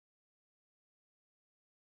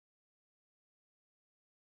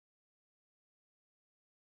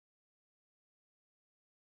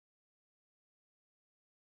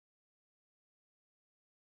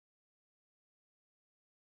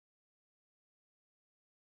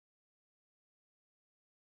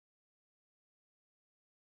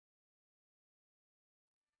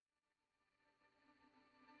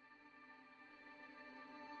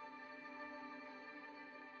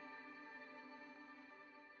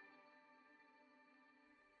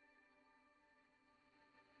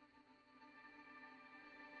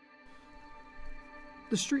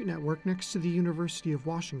The street network next to the University of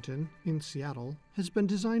Washington, in Seattle, has been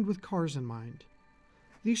designed with cars in mind.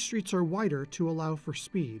 These streets are wider to allow for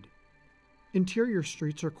speed. Interior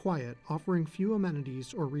streets are quiet, offering few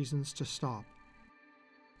amenities or reasons to stop.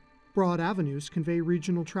 Broad avenues convey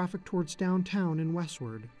regional traffic towards downtown and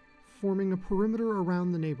westward, forming a perimeter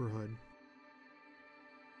around the neighborhood.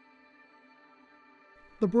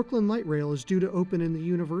 The Brooklyn Light Rail is due to open in the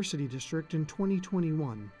University District in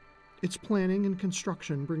 2021. Its planning and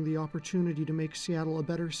construction bring the opportunity to make Seattle a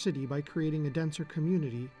better city by creating a denser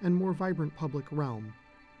community and more vibrant public realm.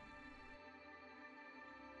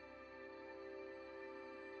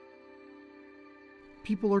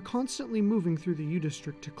 People are constantly moving through the U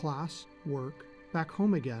District to class, work, back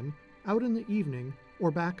home again, out in the evening, or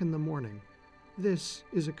back in the morning. This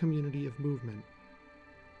is a community of movement.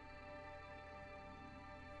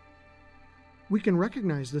 We can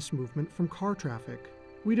recognize this movement from car traffic.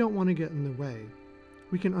 We don't want to get in the way.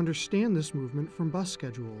 We can understand this movement from bus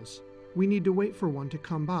schedules. We need to wait for one to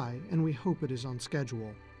come by, and we hope it is on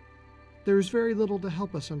schedule. There is very little to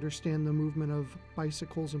help us understand the movement of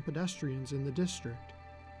bicycles and pedestrians in the district.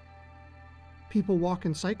 People walk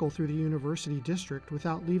and cycle through the University District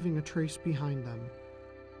without leaving a trace behind them.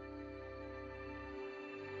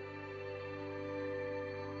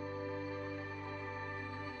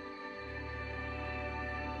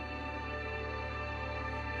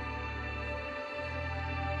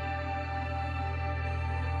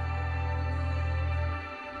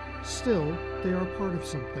 Still, they are part of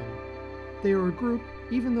something. They are a group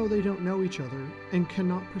even though they don't know each other and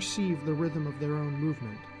cannot perceive the rhythm of their own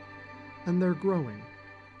movement. And they're growing.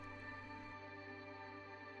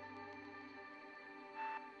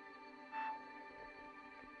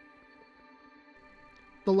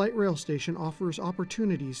 The light rail station offers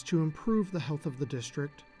opportunities to improve the health of the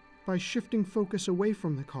district by shifting focus away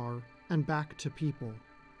from the car and back to people.